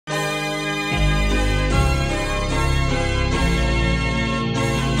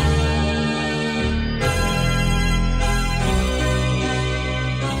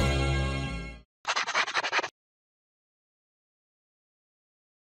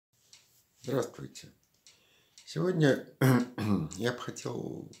Здравствуйте. Сегодня я бы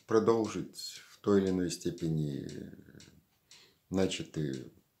хотел продолжить в той или иной степени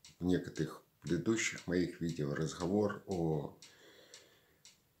начатый в некоторых предыдущих моих видео разговор о,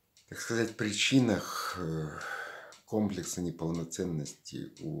 так сказать, причинах комплекса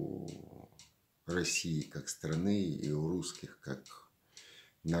неполноценности у России как страны и у русских как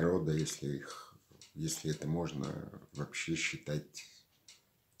народа, если это можно вообще считать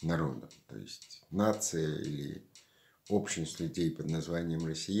народом. То есть нация или общность людей под названием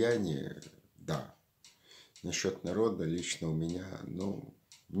россияне, да. Насчет народа лично у меня,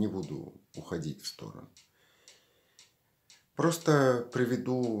 не буду уходить в сторону. Просто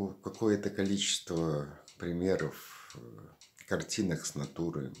приведу какое-то количество примеров картинок с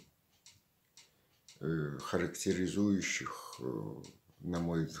натуры, характеризующих, на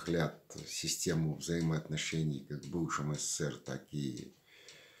мой взгляд, систему взаимоотношений как в бывшем СССР, так и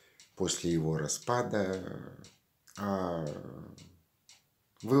после его распада. А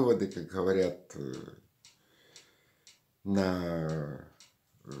выводы, как говорят на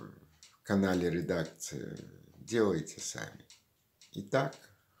канале редакции, делайте сами. Итак,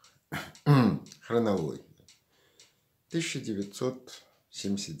 хронология.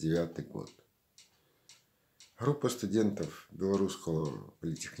 1979 год. Группа студентов Белорусского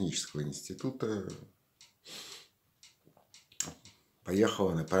политехнического института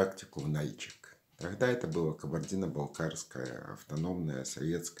поехала на практику в Нальчик. Тогда это была Кабардино-Балкарская автономная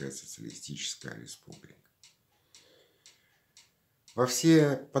советская социалистическая республика. Во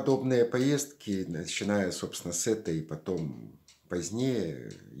все подобные поездки, начиная, собственно, с этой и потом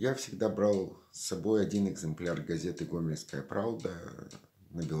позднее, я всегда брал с собой один экземпляр газеты «Гомельская правда»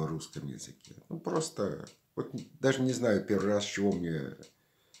 на белорусском языке. Просто, даже не знаю первый раз, чего мне...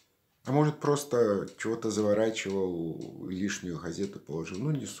 А может, просто чего-то заворачивал, лишнюю газету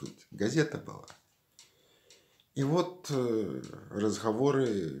положил. Не суть. Газета была. И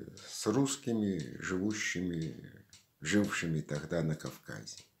разговоры с русскими, жившими тогда на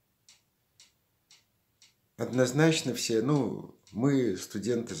Кавказе. Однозначно все, мы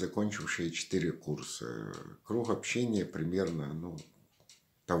студенты, закончившие 4 курса. Круг общения примерно,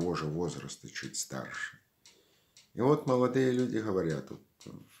 того же возраста, чуть старше. И молодые люди говорят,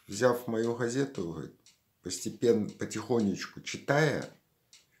 взяв мою газету, постепенно, потихонечку читая,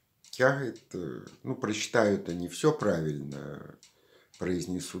 я, прочитаю-то не все правильно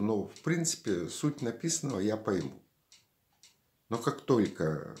произнесу, но, в принципе, суть написанного я пойму. Но как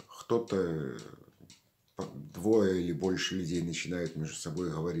только кто-то, двое или больше людей начинают между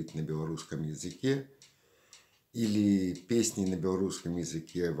собой говорить на белорусском языке, или песни на белорусском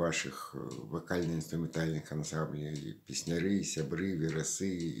языке ваших вокально-инструментальных ансамблей, песняры, сябры,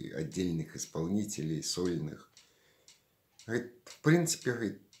 верасы, отдельных исполнителей, сольных. В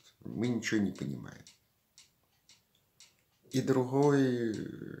принципе, мы ничего не понимаем. И другая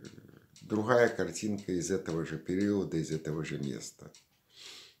картинка из этого же периода, из этого же места.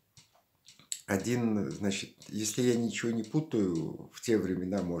 Если я ничего не путаю, в те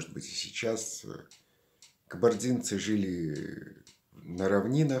времена, может быть и сейчас, кабардинцы жили на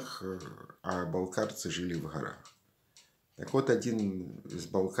равнинах, а балкарцы жили в горах. Так вот, один из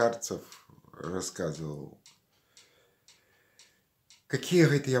балкарцев рассказывал, какие,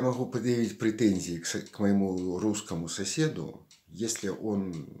 говорит, я могу предъявить претензии к моему русскому соседу, если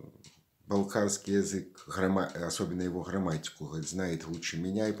он балкарский язык, особенно его грамматику, говорит, знает лучше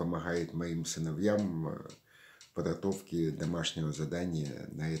меня и помогает моим сыновьям в подготовке домашнего задания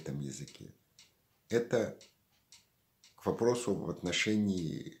на этом языке. Это к вопросу в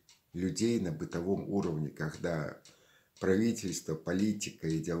отношении людей на бытовом уровне, когда правительство, политика,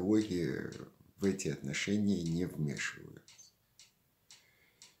 идеология в эти отношения не вмешиваются.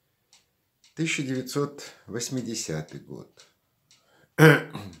 1980 год.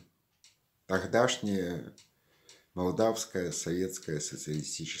 Тогдашняя Молдавская Советская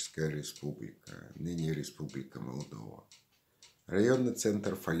Социалистическая Республика, ныне Республика Молдова. Районный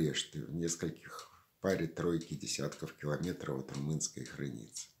центр Фалешты, в нескольких паре-тройке десятков километров от румынской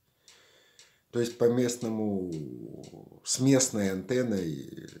границы. То есть по-местному, с местной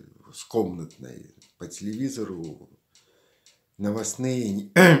антенной, с комнатной, по телевизору,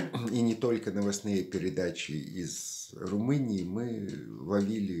 новостные, и не только новостные передачи из Румынии мы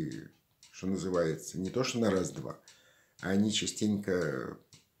ловили, что называется, не то что на раз-два, а они частенько,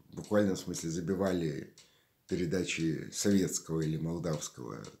 в буквальном смысле, забивали передачи советского или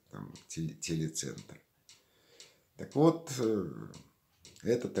молдавского телецентра. Так вот,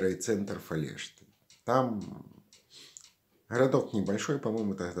 этот райцентр Фалешты. Там городок небольшой,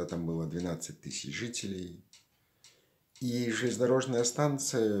 по-моему, тогда там было 12 тысяч жителей. И железнодорожная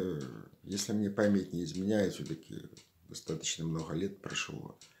станция если мне память не изменяет, все-таки достаточно много лет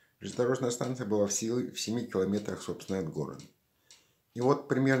прошло, железнодорожная станция была в 7 километрах, собственно, от города. И вот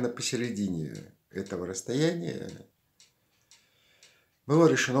примерно посередине этого расстояния было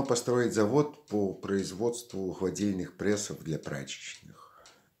решено построить завод по производству гладильных прессов для прачечных.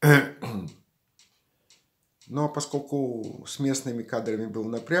 Но поскольку с местными кадрами был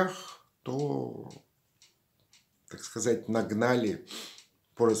напряг, то, так сказать, нагнали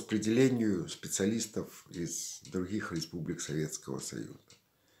по распределению специалистов из других республик Советского Союза.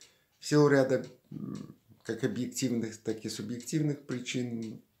 В силу ряда как объективных, так и субъективных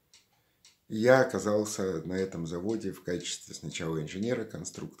причин я оказался на этом заводе в качестве сначала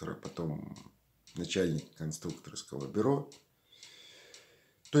инженера-конструктора, потом начальника конструкторского бюро.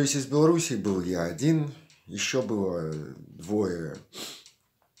 То есть из Беларуси был я один, еще было двое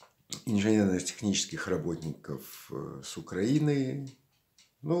инженерно-технических работников с Украины,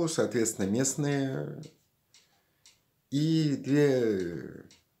 ну, соответственно, местные, и две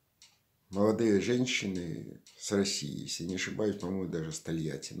молодые женщины с России, если не ошибаюсь, по-моему, даже с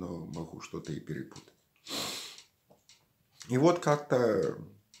Тольятти, но могу что-то и перепутать. И вот как-то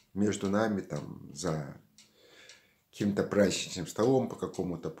между нами там за каким-то праздничным столом по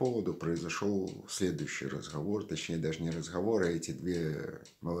какому-то поводу произошел следующий разговор, точнее даже не разговор, а эти две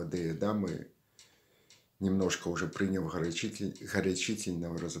молодые дамы, немножко уже приняв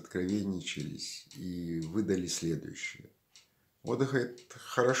горячительного, разоткровенничались и выдали следующее. Вот, говорит,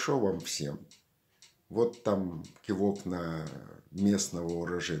 хорошо вам всем. Вот там кивок на местного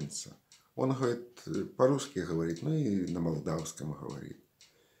уроженца. Он, говорит, по-русски говорит, ну и на молдавском говорит.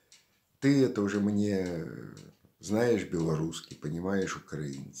 Ты это уже мне знаешь белорусский, понимаешь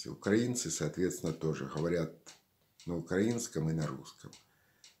украинцы. Украинцы, соответственно, тоже говорят на украинском и на русском.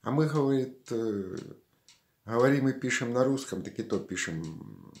 А мы, говорит, говорим и пишем на русском, так и то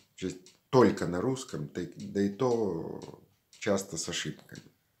пишем только на русском, да и то часто с ошибками.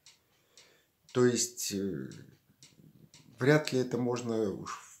 То есть вряд ли это можно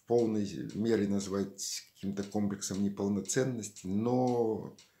уж в полной мере назвать каким-то комплексом неполноценности,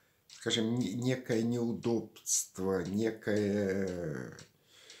 но, скажем, некое неудобство, некое,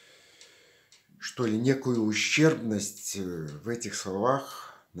 что ли, некую ущербность в этих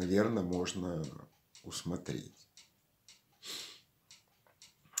словах, наверное, можно усмотреть.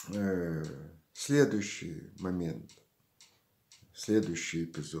 Следующий момент, следующий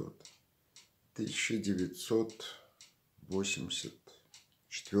эпизод.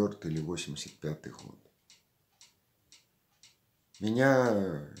 1984 или 85 год.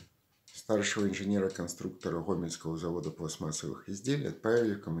 Меня, старшего инженера-конструктора Гомельского завода пластмассовых изделий,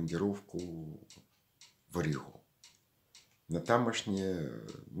 отправили в командировку в Ригу. На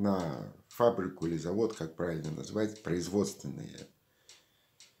фабрику или завод, как правильно назвать, производственные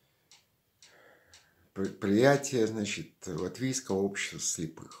предприятия, значит, Латвийского общества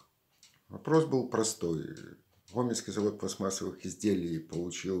слепых. Вопрос был простой. Гомельский завод пластмассовых изделий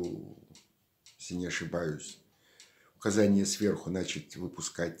получил, если не ошибаюсь, указание сверху начать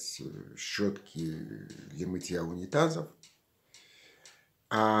выпускать щетки для мытья унитазов.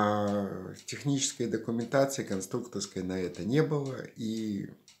 А технической документации конструкторской на это не было. И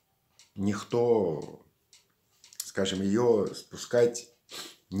никто, скажем, ее спускать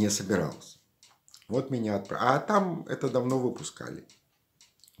не собирался. Вот меня отправили. А там это давно выпускали.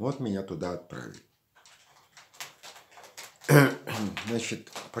 Вот меня туда отправили.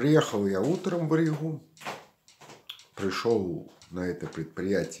 Значит, приехал я утром в Ригу, пришел на это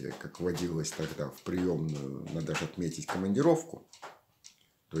предприятие, как водилось тогда, в приемную, надо же отметить командировку.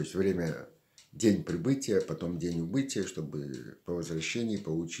 То есть время, день прибытия, потом день убытия, чтобы по возвращении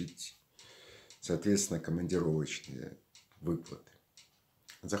получить, соответственно, командировочные выплаты.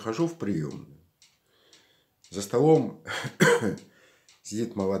 Захожу в приемную. За столом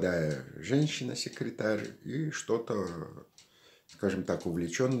сидит молодая женщина-секретарь и что-то, скажем так,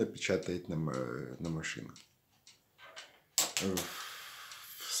 увлеченно печатает на машинке.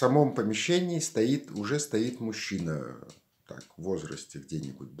 В самом помещении уже стоит мужчина, так, в возрасте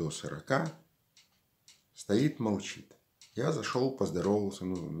где-нибудь до 40, стоит, молчит. Я зашел, поздоровался,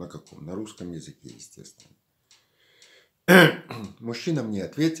 на каком? На русском языке, естественно. Мужчина мне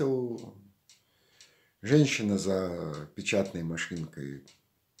ответил. Женщина за печатной машинкой,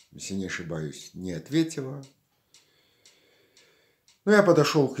 если не ошибаюсь, не ответила. Ну, я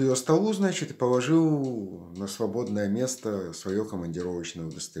подошел к ее столу, значит, и положил на свободное место свое командировочное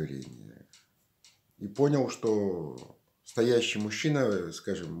удостоверение. И понял, что стоящий мужчина,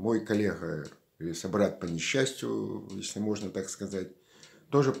 скажем, мой коллега или собрат по несчастью, если можно так сказать,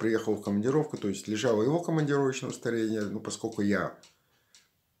 тоже приехал в командировку, то есть лежало его командировочное удостоверение, но поскольку я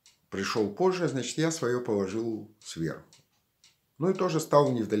пришел позже, значит, я свое положил сверху. Ну и тоже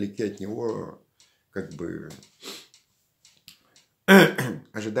стал невдалеке от него, как бы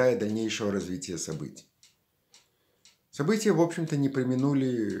ожидая дальнейшего развития событий. События, в общем-то, не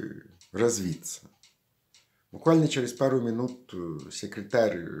преминули развиться. Буквально через пару минут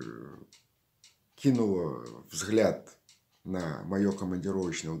секретарь кинула взгляд на мое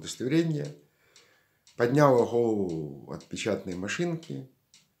командировочное удостоверение, подняла голову от печатной машинки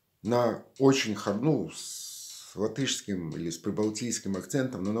на очень, с латышским или с прибалтийским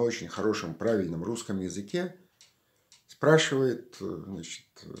акцентом, но на очень хорошем, правильном русском языке, спрашивает,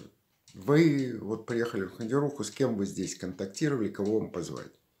 значит, вы вот приехали в командировку, с кем вы здесь контактировали, кого вам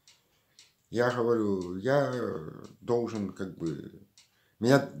позвать? Я говорю,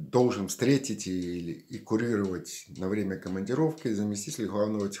 меня должен встретить и курировать на время командировки заместитель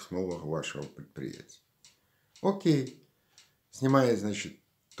главного технолога вашего предприятия. Окей. Снимает, значит,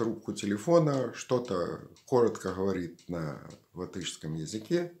 трубку телефона, что-то коротко говорит на латышском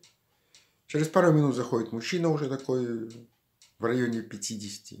языке. Через пару минут заходит мужчина уже такой в районе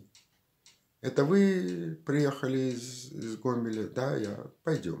 50. Это вы приехали из Гомеля? Да,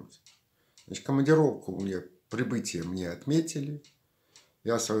 пойдемте. Значит, командировку прибытие мне отметили.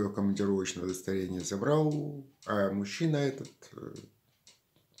 Я свое командировочное удостоверение забрал, а мужчина этот,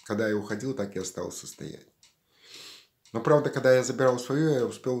 когда я уходил, так и остался стоять. Но, правда, когда я забирал свое, я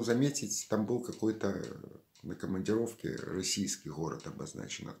успел заметить, там был какой-то на командировке российский город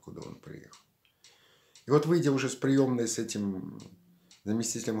обозначен, откуда он приехал. И вот, выйдя уже с приемной с этим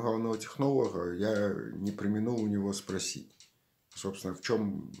заместителем главного технолога, я не преминул у него спросить, собственно, в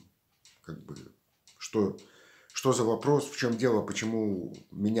чем, что за вопрос, в чем дело, почему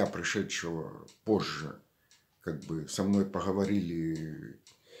меня, пришедшего позже, со мной поговорили,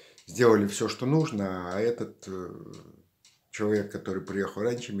 сделали все, что нужно, а этот человек, который приехал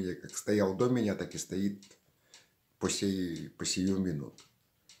раньше меня, как стоял до меня, так и стоит по сию минуту.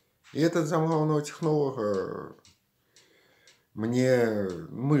 И этот зам главного технолога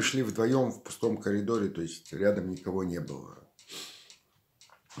мы шли вдвоем в пустом коридоре, то есть рядом никого не было.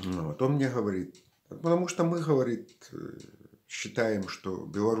 Вот. Он мне говорит, потому что мы, говорит, считаем, что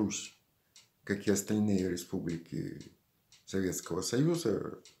Беларусь, как и остальные республики Советского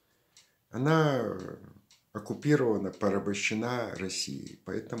Союза, она оккупирована, порабощена Россией.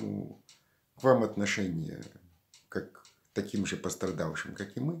 Поэтому к вам отношение как к таким же пострадавшим,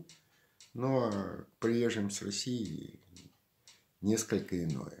 как и мы, но к приезжим с России несколько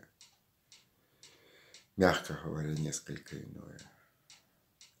иное. Мягко говоря, несколько иное.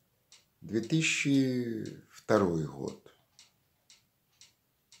 2002 год.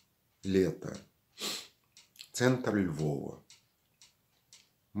 Лето. Центр Львова.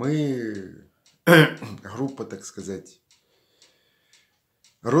 Мы, группа, так сказать,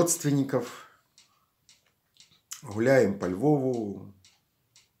 родственников, гуляем по Львову,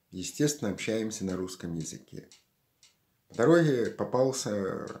 естественно, общаемся на русском языке. По дороге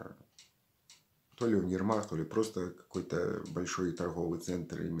попался то ли универмаг, то ли просто какой-то большой торговый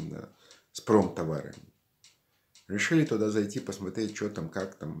центр именно с промтоварами. Решили туда зайти, посмотреть, что там,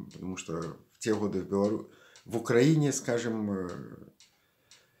 как там, потому что в те годы в Украине, скажем,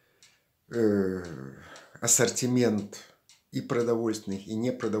 ассортимент и продовольственных, и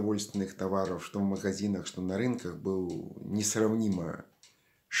непродовольственных товаров, что в магазинах, что на рынках, был несравнимо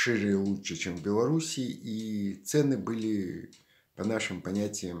шире и лучше, чем в Беларуси, и цены были, по нашим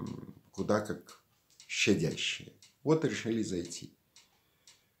понятиям, куда как щадящие. Вот решили зайти.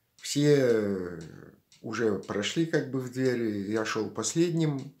 Все уже прошли в двери, я шел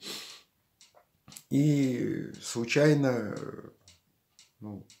последним, и случайно,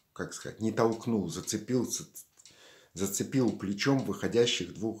 не толкнул, зацепил плечом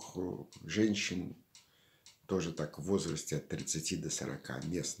выходящих двух женщин, тоже так в возрасте от 30 до 40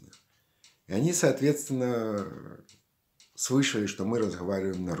 местных. И они, соответственно, слышали, что мы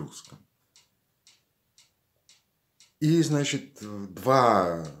разговариваем на русском. И, значит,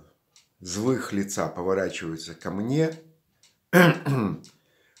 два злых лица поворачиваются ко мне.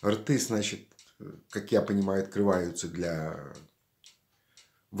 Рты, значит, как я понимаю, открываются для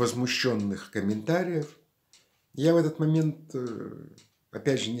возмущенных комментариев. Я в этот момент,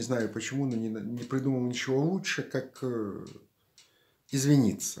 опять же, не знаю почему, но не придумал ничего лучше, как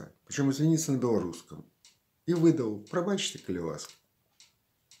извиниться. Причем извиниться на белорусском. И выдал: пробачьте, коли ласка.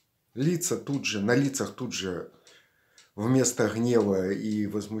 На лицах тут же вместо гнева и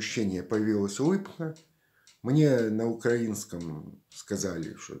возмущения появилась улыбка. Мне на украинском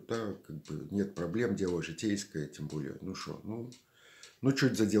сказали, что да, нет проблем, дело житейское, тем более,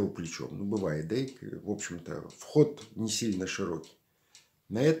 чуть задел плечом. Бывает, да, и, в общем-то, вход не сильно широкий.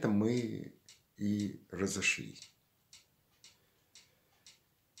 На этом мы и разошлись.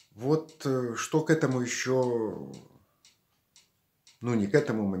 Вот что к этому еще, ну не к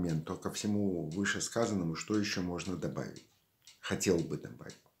этому моменту, а ко всему вышесказанному, что еще можно добавить? Хотел бы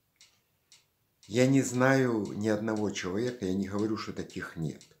добавить. Я не знаю ни одного человека, я не говорю, что таких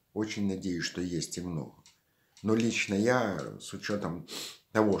нет. Очень надеюсь, что есть и много. Но лично я, с учетом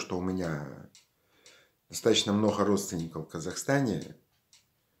того, что у меня достаточно много родственников в Казахстане,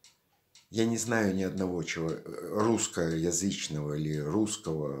 я не знаю ни одного русскоязычного или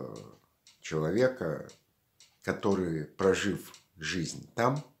русского человека, который, прожив жизнь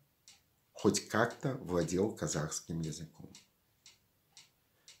там, хоть как-то владел казахским языком.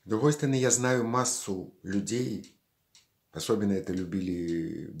 С другой стороны, я знаю массу людей, особенно это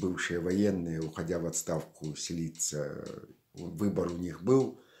любили бывшие военные, уходя в отставку, селиться. Выбор у них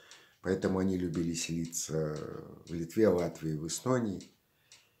был, поэтому они любили селиться в Литве, Латвии, в Эстонии.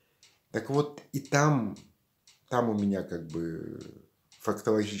 Так вот, и там у меня как бы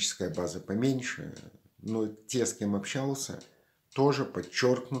фактологическая база поменьше, но те, с кем общался, тоже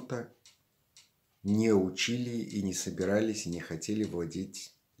подчеркнуто не учили и не собирались, и не хотели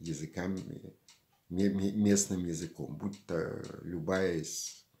владеть языками, местным языком, будь то любая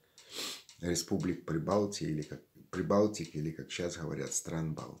из республик Прибалтики, или, как сейчас говорят,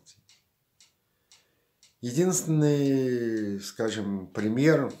 стран Балтии. Единственный, скажем,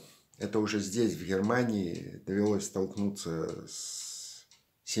 пример, это уже здесь, в Германии, довелось столкнуться с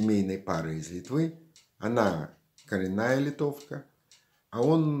семейной парой из Литвы. Она коренная литовка, а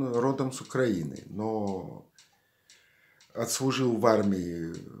он родом с Украины, но отслужил в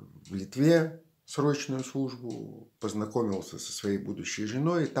армии в Литве срочную службу, познакомился со своей будущей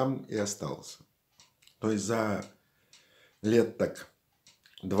женой и там и остался. То есть за лет так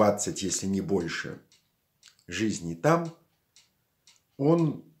 20, если не больше, жизни там,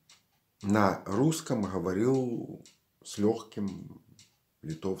 он на русском говорил с легким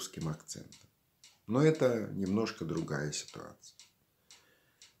литовским акцентом. Но это немножко другая ситуация.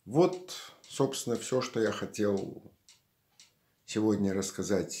 Вот, собственно, все, что я хотел сегодня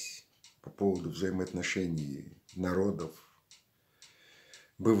рассказать по поводу взаимоотношений народов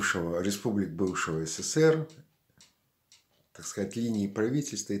республик бывшего СССР, так сказать, линии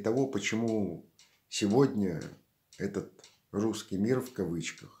правительства и того, почему сегодня этот русский мир в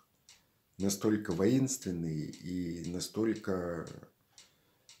кавычках настолько воинственный и настолько,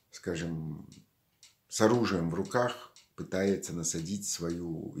 скажем, с оружием в руках пытается насадить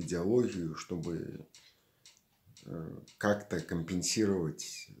свою идеологию, чтобы как-то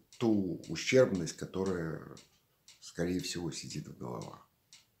компенсировать ту ущербность, которая, скорее всего, сидит в головах.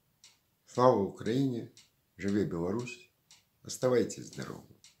 Слава Украине! Живе Беларусь! Оставайтесь здоровы!